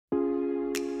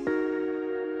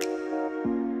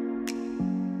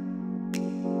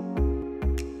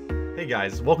Hey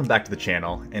guys, welcome back to the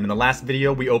channel, and in the last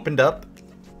video we opened up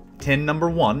tin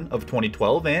number 1 of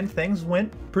 2012 and things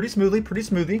went pretty smoothly,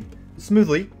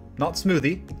 smoothly,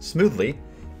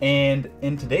 and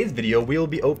in today's video we'll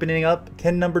be opening up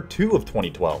tin number 2 of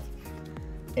 2012.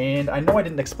 And I know I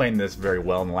didn't explain this very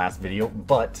well in the last video,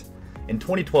 but in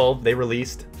 2012 they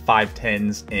released 5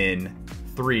 tins in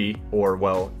 3 or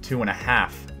well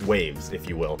 2.5 waves, if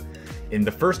you will. In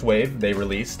the first wave they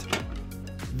released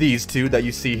these two that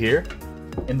you see here.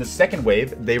 In the second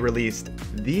wave, they released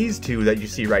these two that you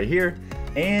see right here.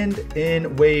 And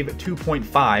in wave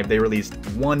 2.5, they released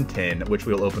 1 tin, which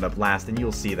we'll open up last, and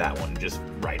you'll see that one just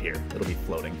right here. It'll be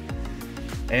floating.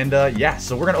 And yeah,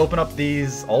 so we're gonna open up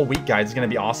these all week, guys. It's gonna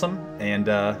be awesome, and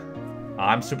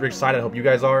I'm super excited. I hope you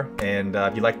guys are. And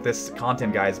if you like this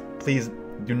content, guys, please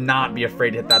do not be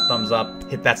afraid to hit that thumbs up,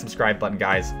 hit that subscribe button,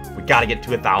 guys. We gotta get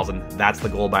to 1,000. That's the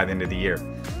goal by the end of the year.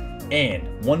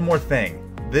 And one more thing,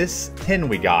 this tin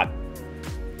we got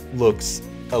looks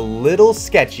a little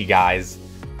sketchy, guys.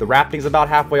 The wrapping's about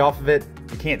halfway off of it.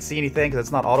 You can't see anything because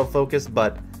it's not autofocused,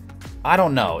 but I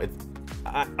don't know.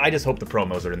 I just hope the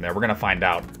promos are in there. We're gonna find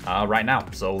out right now,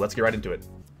 so let's get right into it.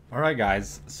 All right,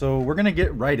 guys, so we're gonna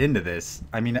get right into this.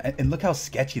 I mean, and look how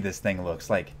sketchy this thing looks.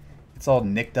 Like, it's all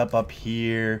nicked up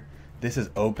here. This is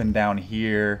open down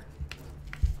here.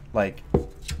 Like,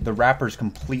 the wrapper's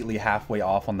completely halfway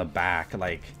off on the back.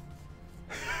 Like,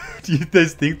 do you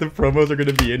guys think the promos are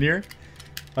gonna be in here?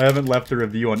 I haven't left a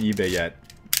review on eBay yet.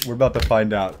 We're about to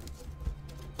find out.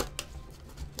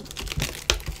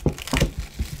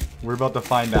 We're about to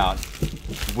find out.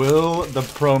 Will the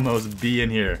promos be in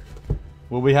here?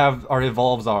 Will we have our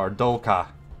Evolzar, Dolkka?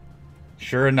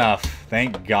 Sure enough,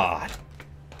 thank God.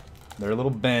 They're a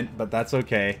little bent, but that's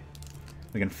okay.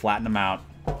 We can flatten them out.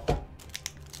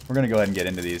 We're gonna go ahead and get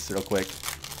into these real quick.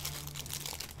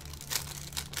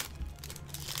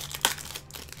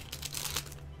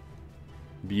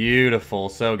 Beautiful.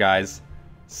 So guys,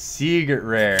 secret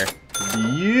rare,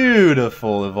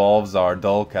 beautiful Evolzar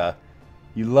Dolkka.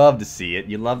 You love to see it.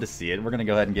 You love to see it. We're gonna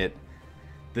go ahead and get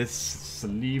this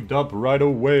sleeved up right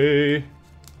away.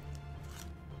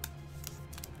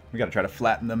 We gotta try to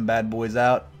flatten them bad boys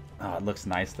out. Oh, it looks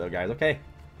nice though, guys. Okay.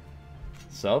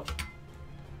 So,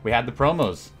 we had the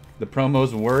promos. The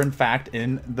promos were, in fact,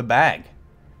 in the bag.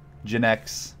 Gen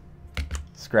X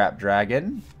Scrap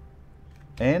Dragon.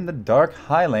 And the Dark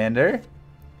Highlander.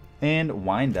 And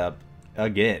Wind Up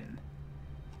again.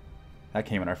 That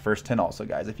came in our first tin also,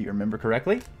 guys, if you remember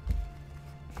correctly.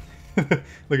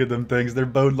 Look at them things. They're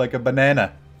bowed like a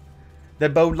banana. They're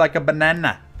bowed like a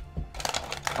banana.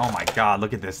 Oh my God,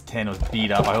 look at this tin. It was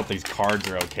beat up. I hope these cards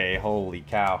are okay. Holy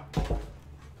cow.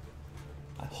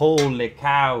 Holy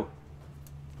cow.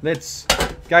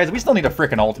 Guys, we still need a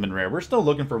frickin' ultimate rare. We're still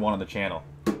looking for one on the channel.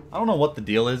 I don't know what the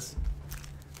deal is.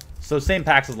 So same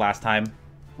packs as last time.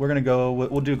 We're gonna go,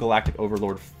 we'll do Galactic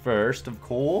Overlord first, of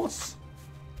course.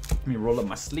 Let me roll up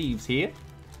my sleeves here.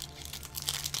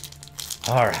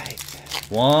 Alright.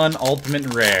 One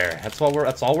ultimate rare. That's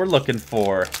all we're looking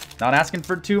for. Not asking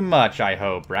for too much, I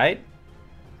hope, right?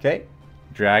 Okay.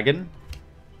 Dragon.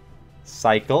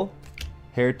 Cycle.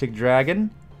 Heretic Dragon.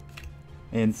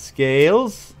 And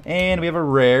Scales. And we have a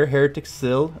rare Heretic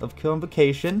Seal of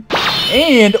Convocation.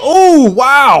 And, oh,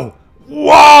 wow!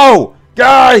 Whoa!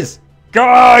 Guys!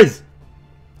 Guys!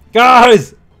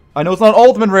 Guys! I know it's not an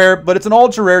ultimate rare, but it's an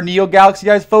ultra rare Neo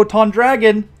Galaxy Eyes Photon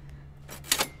Dragon.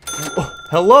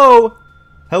 Hello?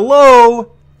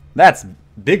 Hello? That's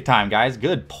big time, guys.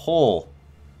 Good pull.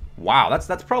 Wow,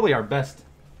 that's probably our best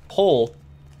pull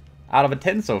out of a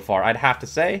 10 so far, I'd have to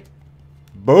say.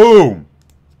 Boom!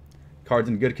 Card's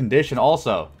in good condition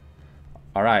also.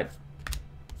 Alright.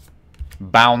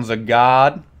 Bounds of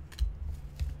God.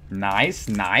 Nice,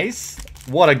 nice.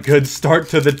 What a good start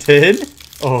to the tin.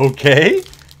 Okay.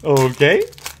 Okay.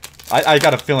 I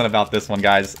got a feeling about this one,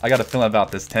 guys. I got a feeling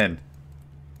about this tin.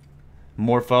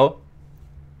 Morpho.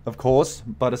 Of course.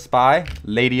 But a Spy.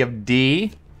 Lady of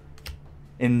D.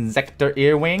 Insector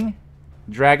Earwing.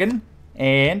 Dragon.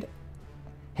 And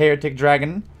Heretic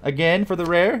Dragon again for the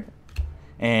rare.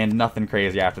 And nothing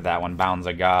crazy after that one. Bounds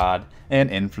of God. And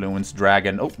Influence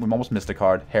Dragon. Oh, we almost missed a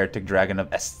card. Heretic Dragon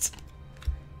of Est.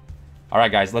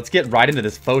 Alright, guys. Let's get right into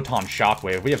this Photon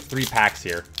Shockwave. We have 3 packs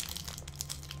here.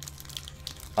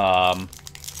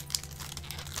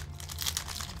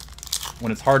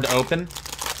 When it's hard to open,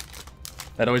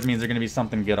 that always means there's going to be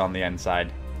something good on the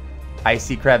inside.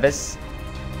 Icy Crevice.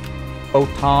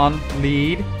 Photon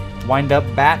Lead. Wind Up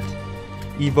Bat.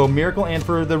 Evo Miracle, and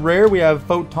for the rare, we have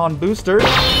Photon Booster.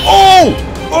 Oh!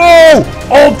 Oh!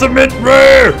 Ultimate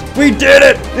rare! We did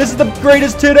it! This is the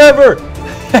greatest tin ever!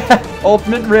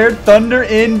 Ultimate rare Thunder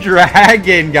in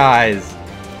Dragon, guys.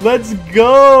 Let's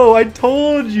go. I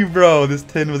told you, bro. This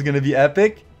tin was going to be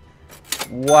epic.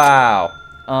 Wow.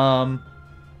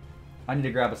 I need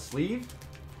to grab a sleeve.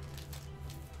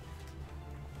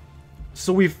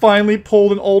 So we finally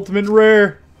pulled an ultimate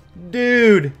rare.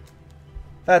 Dude.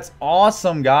 That's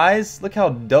awesome, guys. Look how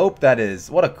dope that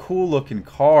is. What a cool looking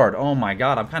card. Oh my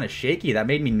god, I'm kind of shaky. That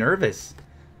made me nervous.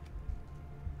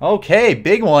 Okay,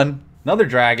 big one. Another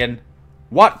dragon.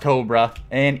 Watt Cobra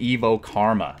and Evo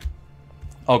Karma.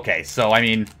 Okay, so I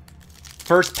mean,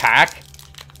 first pack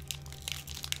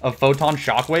of Photon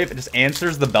Shockwave, it just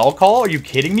answers the bell call? Are you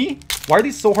kidding me? Why are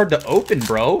these so hard to open,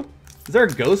 bro? Is there a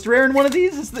ghost rare in one of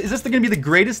these? Is this going to be the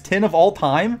greatest tin of all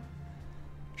time?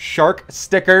 Shark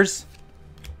stickers.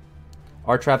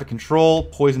 Air Traffic Control,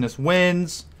 Poisonous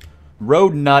Winds,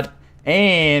 Road Nut,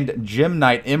 and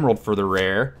Gemnite Emerald for the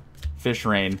rare. Fish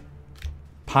Rain,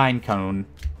 Pine Cone,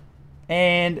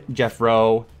 and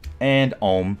Jeffro, and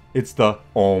Ohm. It's the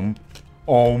Ohm.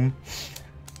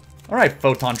 Alright,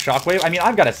 Photon Shockwave. I mean,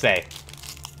 I've got to say,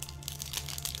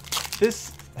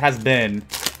 this has been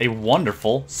a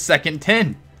wonderful second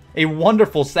tin. A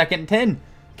wonderful second tin.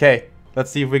 Okay, let's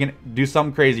see if we can do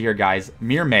something crazy here, guys.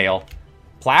 Mirror Mail,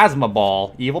 Plasma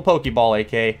Ball, Evil Pokeball,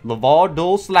 aka Laval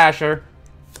Dual Slasher,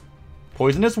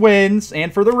 Poisonous Winds,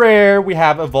 and for the rare, we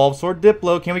have Evolzar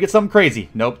Diplo. Can we get something crazy?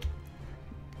 Nope.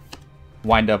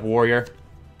 Wind Up Warrior,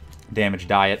 Damage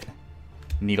Diet,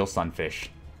 Needle Sunfish.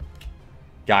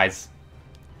 Guys,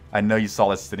 I know you saw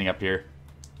this sitting up here.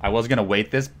 I was going to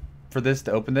wait for this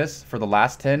to open this for the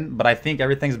last 10, but I think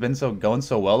everything's been going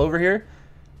so well over here.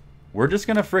 We're just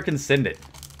going to frickin' send it.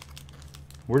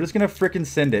 We're just going to frickin'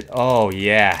 send it. Oh,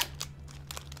 yeah.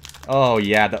 Oh,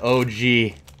 yeah, the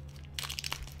OG.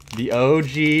 The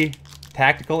OG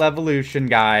Tactical Evolution,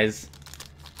 guys.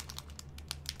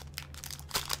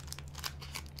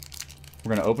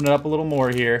 We're going to open it up a little more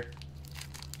here.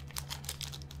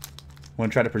 We're going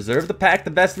to try to preserve the pack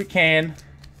the best we can.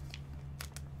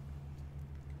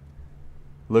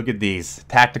 Look at these.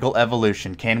 Tactical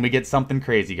Evolution. Can we get something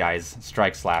crazy, guys?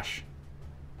 Strike Slash.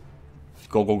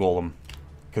 Golem.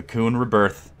 Cocoon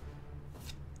Rebirth.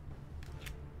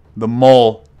 The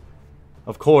Mole.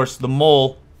 Of course, the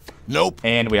Mole. Nope.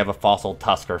 And we have a Fossil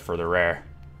Tusker for the rare.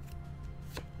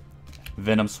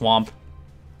 Venom Swamp.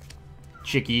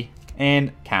 Chicky.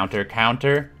 And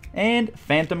Counter. And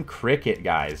Phantom Cricket,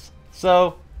 guys.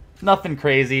 So, nothing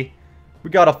crazy. We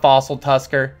got a Fossil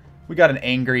Tusker. We got an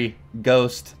angry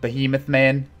ghost Behemoth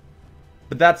Man.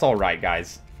 But that's alright,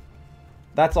 guys.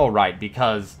 That's alright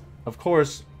because, of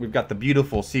course, we've got the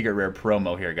beautiful Secret Rare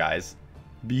promo here, guys.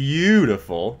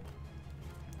 Beautiful.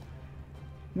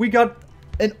 We got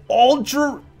an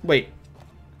ultra... Wait.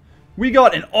 We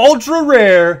got an ultra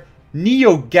rare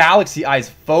Neo Galaxy Eyes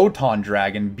Photon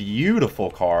Dragon.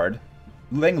 Beautiful card.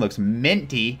 Thing looks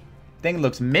minty.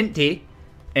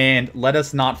 And let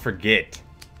us not forget,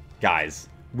 guys,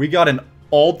 we got an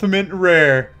ultimate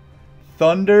rare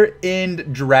Thunder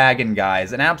End Dragon,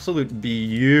 guys. An absolute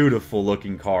beautiful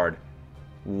looking card.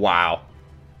 Wow.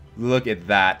 Look at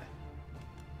that.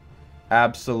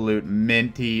 Absolute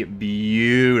minty,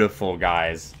 beautiful,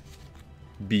 guys.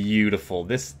 Beautiful.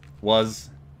 This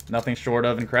was nothing short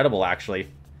of incredible, actually.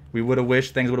 We would have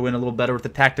wished things would have went a little better with the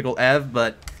Tactical Ev,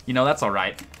 but, you know, that's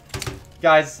alright.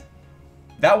 Guys,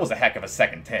 that was a heck of a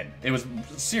second 10. It was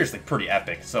seriously pretty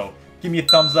epic, so give me a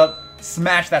thumbs up,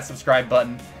 smash that subscribe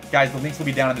button. Guys, the links will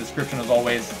be down in the description as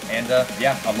always, and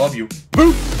yeah, I love you.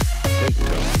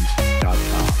 Boop!